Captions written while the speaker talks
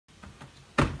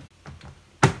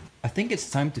I think it's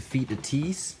time to feed the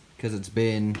teas because it's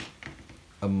been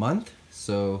a month.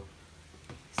 So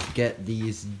let's get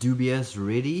these dubias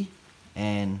ready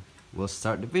and we'll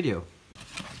start the video.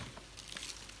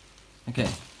 Okay,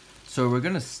 so we're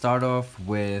gonna start off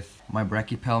with my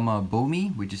Brachypelma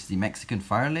bomi, which is the Mexican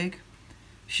fire leg.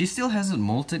 She still hasn't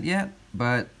molted yet,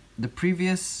 but the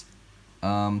previous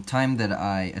time that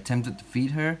I attempted to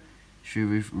feed her, she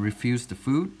refused the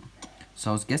food.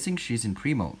 So I was guessing she's in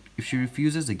pre-molt. If she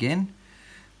refuses again,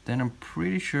 then I'm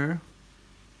pretty sure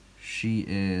she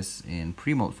is in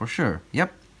pre-molt for sure.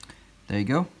 Yep, there you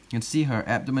go. You can see her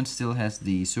abdomen still has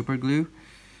the super glue,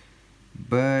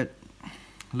 but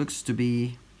looks to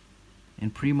be in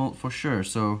pre-molt for sure.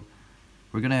 So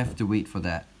we're gonna have to wait for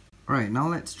that. Alright, now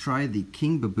let's try the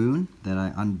king baboon that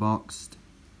I unboxed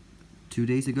 2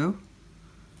 days ago.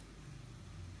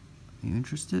 Are you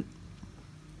interested?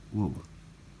 Whoa.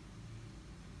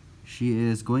 She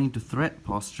is going into threat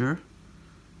posture,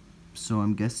 so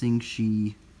I'm guessing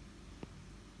she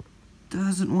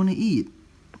doesn't want to eat.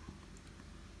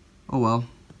 Oh well,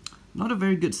 not a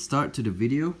very good start to the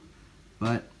video,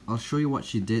 but I'll show you what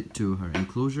she did to her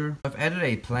enclosure. I've added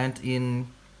a plant in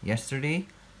yesterday,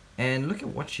 and look at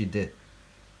what she did.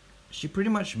 She pretty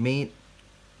much made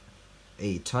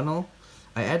a tunnel.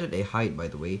 I added a height, by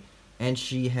the way, and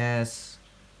she has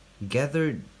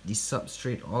gathered the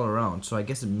substrate all around, so I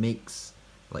guess it makes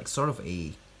like sort of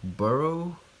a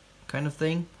burrow kind of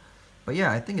thing. But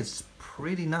yeah, I think it's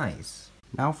pretty nice.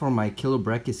 Now for my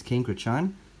Chilobrachys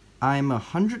kincrochan. I'm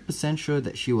 100% sure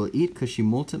that she will eat because she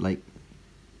molted like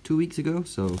 2 weeks ago.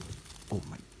 So,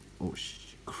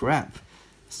 crap,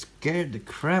 scared the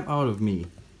crap out of me.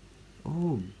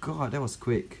 Oh god, that was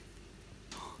quick.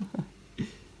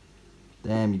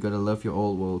 Damn, you gotta love your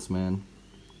old worlds, man.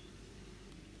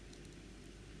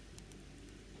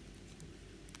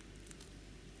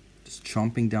 Just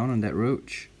chomping down on that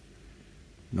roach.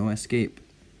 No escape.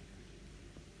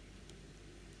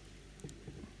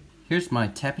 Here's my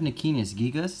Tapinochinus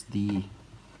gigas, the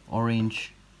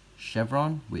orange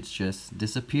chevron, which just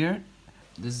disappeared.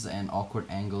 This is an awkward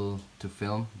angle to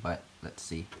film, but let's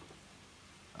see.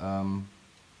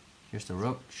 Here's the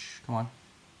roach. Come on.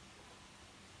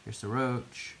 Here's the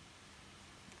roach.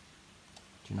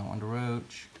 Do you not want the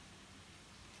roach?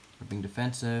 We're being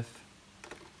defensive.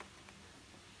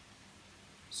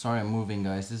 Sorry I'm moving,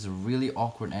 guys. This is a really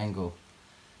awkward angle.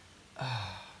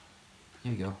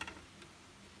 Here you go.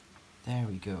 There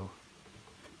we go.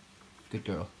 Good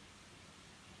girl.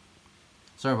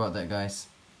 Sorry about that, guys.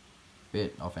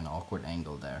 Bit of an awkward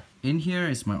angle there. In here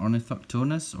is my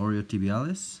Ornithoptonus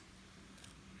oreotibialis.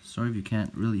 Sorry if you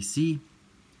can't really see.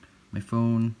 My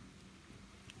phone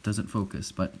doesn't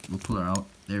focus, but we'll pull her out.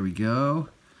 There we go.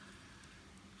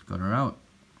 Got her out.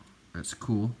 That's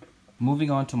cool.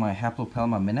 Moving on to my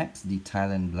Haplopelma minax, the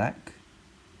Thailand black.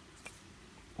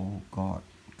 Oh god,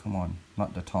 come on,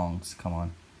 not the tongs, come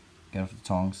on. Get off the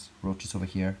tongs. Roach is over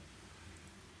here.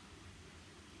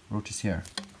 Roach is here.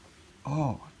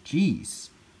 Oh, jeez.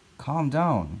 Calm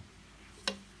down.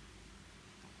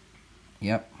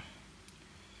 Yep.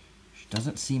 She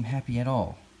doesn't seem happy at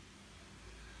all.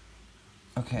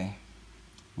 Okay,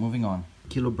 moving on.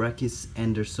 Chilobrachys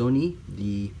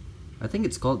andersoni, I think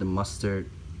it's called the mustard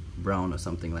brown or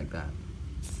something like that.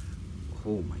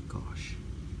 Oh my gosh.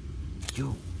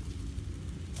 Yo.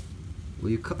 Will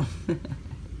you come?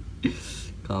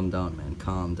 Calm down, man,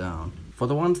 calm down. For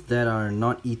the ones that are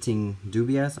not eating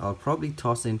dubias, I'll probably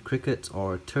toss in crickets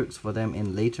or turks for them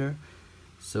in later,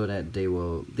 so that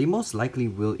they most likely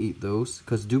will eat those,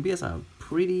 because dubias are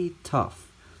pretty tough.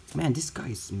 Man, this guy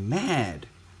is mad.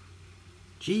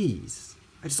 Jeez,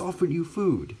 I just offered you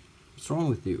food. What's wrong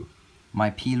with you? My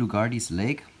P. lugardis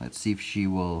leg. Let's see if she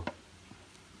will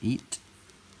eat.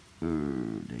 There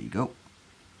you go.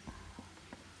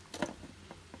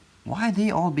 Why are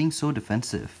they all being so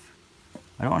defensive?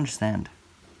 I don't understand.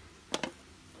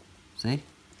 See?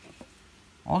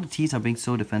 All the teas are being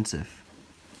so defensive.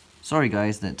 Sorry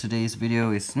guys that today's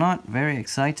video is not very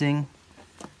exciting.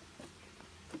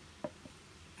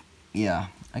 Yeah,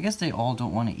 I guess they all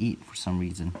don't want to eat for some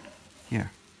reason.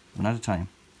 Here, another time.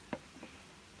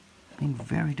 Being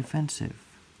very defensive.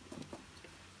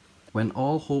 When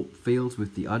all hope fails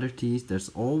with the other teas, there's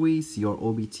always your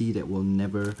OBT that will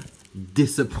never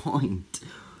disappoint.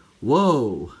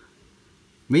 Whoa!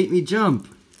 Made me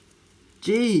jump!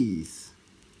 Jeez!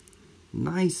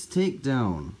 Nice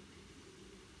takedown.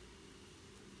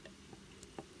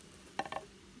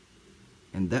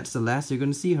 And that's the last you're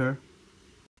gonna see her.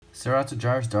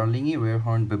 Ceratogyres darlingi,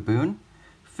 rare-horned baboon.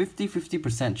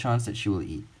 50-50% chance that she will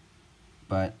eat.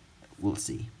 But we'll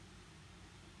see.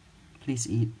 Please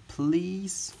eat,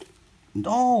 please.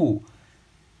 No!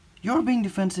 You're being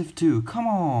defensive too. Come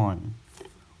on.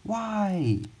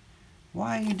 Why?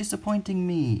 Why are you disappointing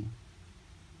me?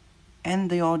 And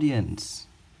the audience.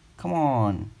 Come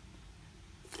on.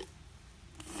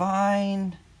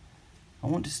 Fine. I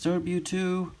won't disturb you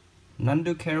too.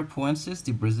 Nando Carapuensis,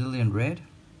 the Brazilian red.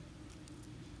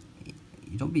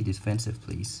 You don't be defensive,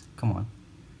 please. Come on.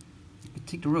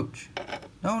 Take the roach.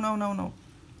 No, no, no, no.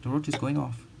 The roach is going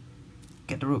off.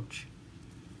 Get the roach.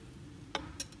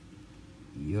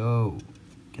 Yo.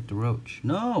 Get the roach.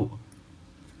 No!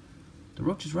 The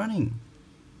roach is running.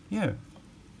 Here.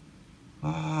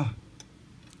 Ah.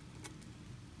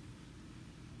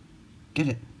 Get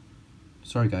it.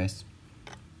 Sorry, guys.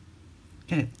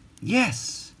 Get it.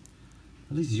 Yes!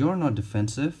 At least you're not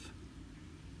defensive.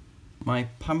 My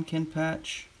pumpkin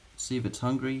patch. See if it's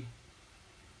hungry.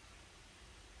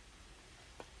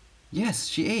 Yes,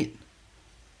 she ate.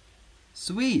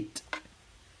 Sweet.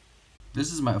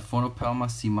 This is my Aphonopelma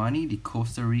simani, the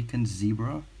Costa Rican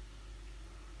zebra.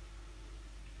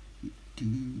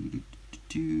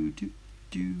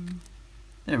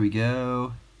 There we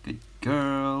go. Good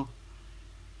girl.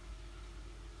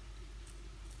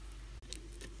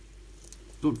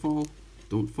 Don't fall.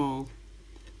 Don't fall.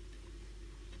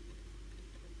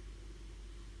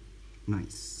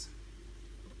 Nice.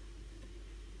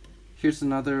 Here's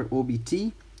another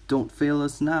OBT. Don't fail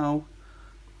us now.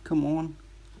 Come on.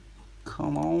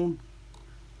 Come on.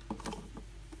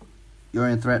 You're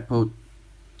in threat mode.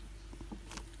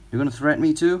 You're gonna threat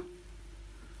me too?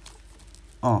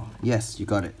 Oh, yes, you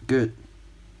got it. Good.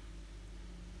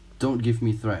 Don't give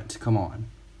me threat. Come on.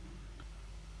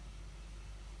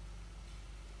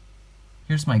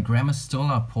 Here's my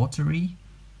Grammostola pottery,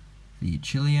 the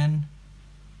Chilean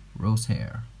rose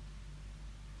hair.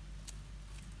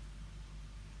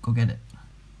 Go get it.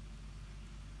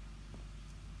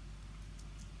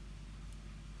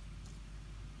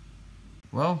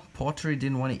 Well, pottery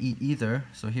didn't want to eat either,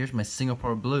 so here's my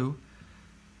Singapore blue.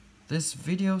 This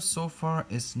video so far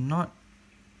is not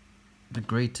the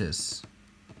greatest.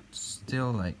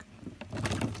 Still like...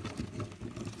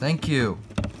 Thank you!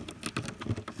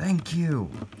 Thank you!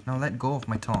 Now let go of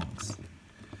my tongs.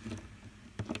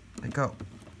 Let go.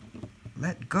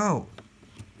 Let go!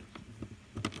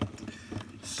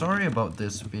 Sorry about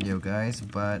this video, guys,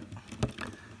 but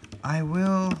I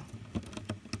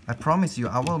promise you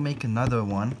I will make another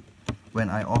one when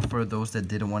I offer those that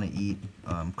didn't want to eat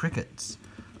crickets.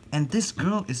 And this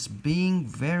girl is being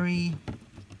very,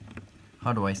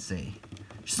 how do I say?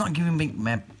 She's not giving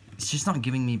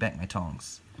me back my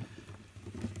tongs.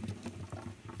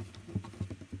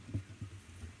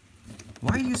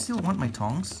 Why do you still want my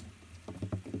tongs?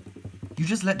 You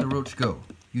just let the roach go.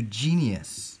 You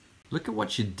genius. Look at what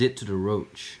she did to the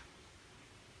roach.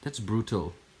 That's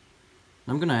brutal.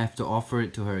 I'm gonna have to offer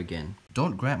it to her again.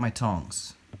 Don't grab my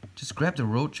tongs. Just grab the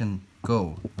roach and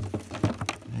go.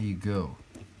 There you go.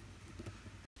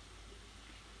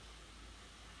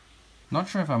 Not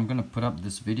sure if I'm gonna put up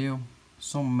this video.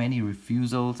 So many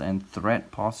refusals and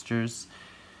threat postures.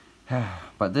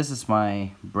 But this is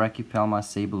my Brachypelma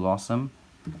sabulosum,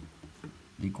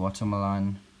 the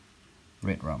Guatemalan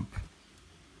red rump.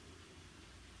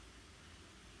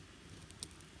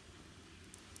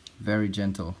 Very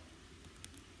gentle.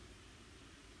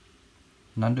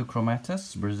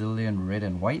 Nandochromatus, Brazilian red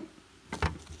and white.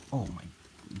 Oh my,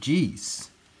 jeez.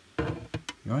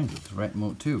 You're in threat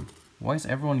mode too. Why is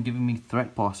everyone giving me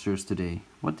threat postures today?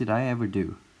 What did I ever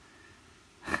do?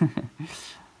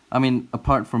 I mean,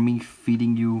 apart from me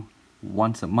feeding you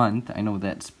once a month, I know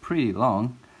that's pretty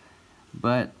long,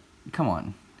 but come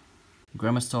on.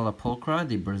 Grammostola pulchra,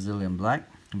 the Brazilian black.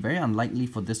 Very unlikely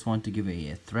for this one to give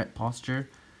a threat posture,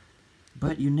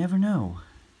 but you never know.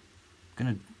 I'm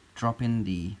gonna drop in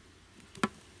the...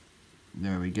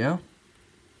 There we go.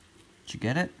 Did you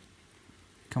get it?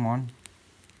 Come on.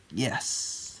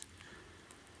 Yes!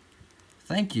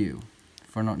 Thank you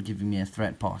for not giving me a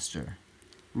threat posture.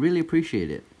 Really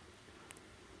appreciate it.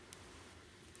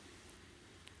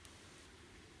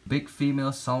 Big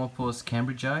female Salmopus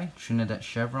cambridgei, Trinidad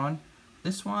chevron.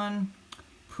 This one,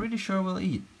 pretty sure will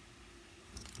eat.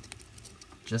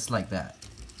 Just like that.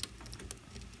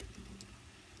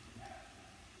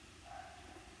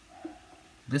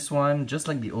 This one, just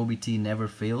like the OBT, never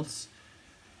fails,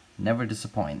 never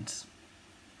disappoints.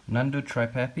 Nando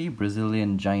tripepi,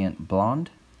 Brazilian giant blonde.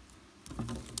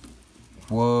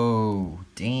 Whoa,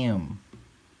 damn.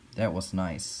 That was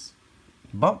nice.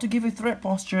 About to give a threat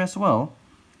posture as well,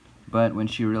 but when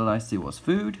she realized it was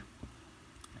food,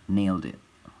 nailed it.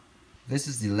 This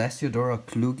is the Lasiodora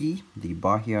klugi, the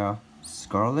Bahia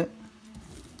scarlet.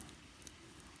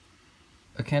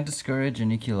 Acanthoscurria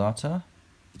geniculata.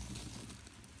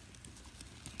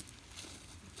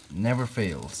 Never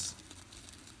fails.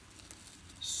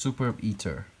 Superb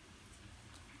eater,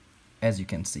 as you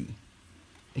can see.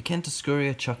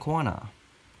 Acanthoscurria chacuana,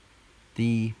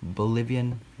 the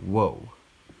Bolivian woe.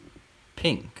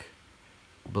 Pink,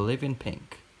 Bolivian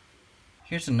pink.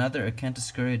 Here's another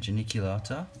Acanthoscurria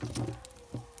geniculata.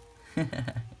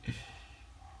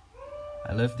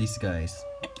 I love these guys.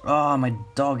 Oh, my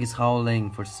dog is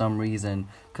howling for some reason,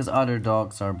 because other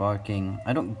dogs are barking.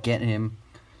 I don't get him.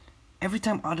 Every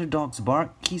time other dogs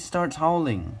bark, he starts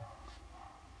howling.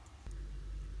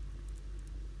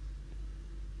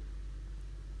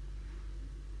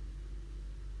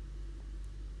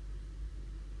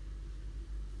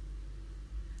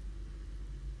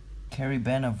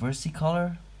 Caribana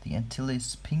versicolor, the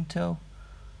Antilles pinto.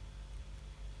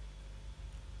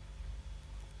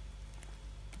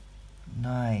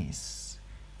 Nice.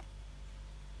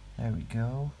 There we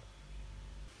go.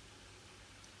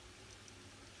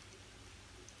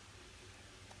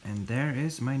 And there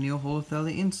is my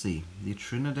Neoholothaliense, the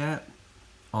Trinidad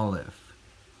olive.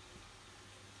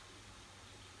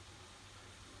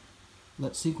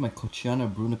 Let's see if my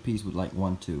Cochiana brunipes would like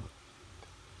one too.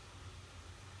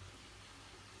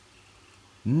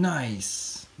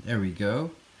 Nice! There we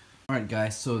go. Alright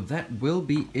guys, so that will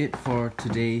be it for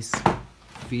today's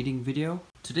feeding video.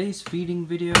 Today's feeding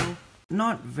video,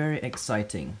 not very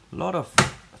exciting. A lot of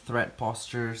threat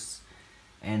postures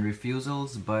and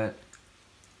refusals, but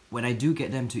when I do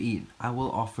get them to eat, I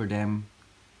will offer them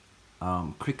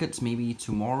crickets maybe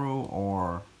tomorrow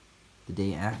or the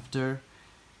day after,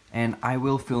 and I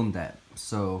will film that,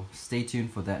 so stay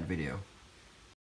tuned for that video.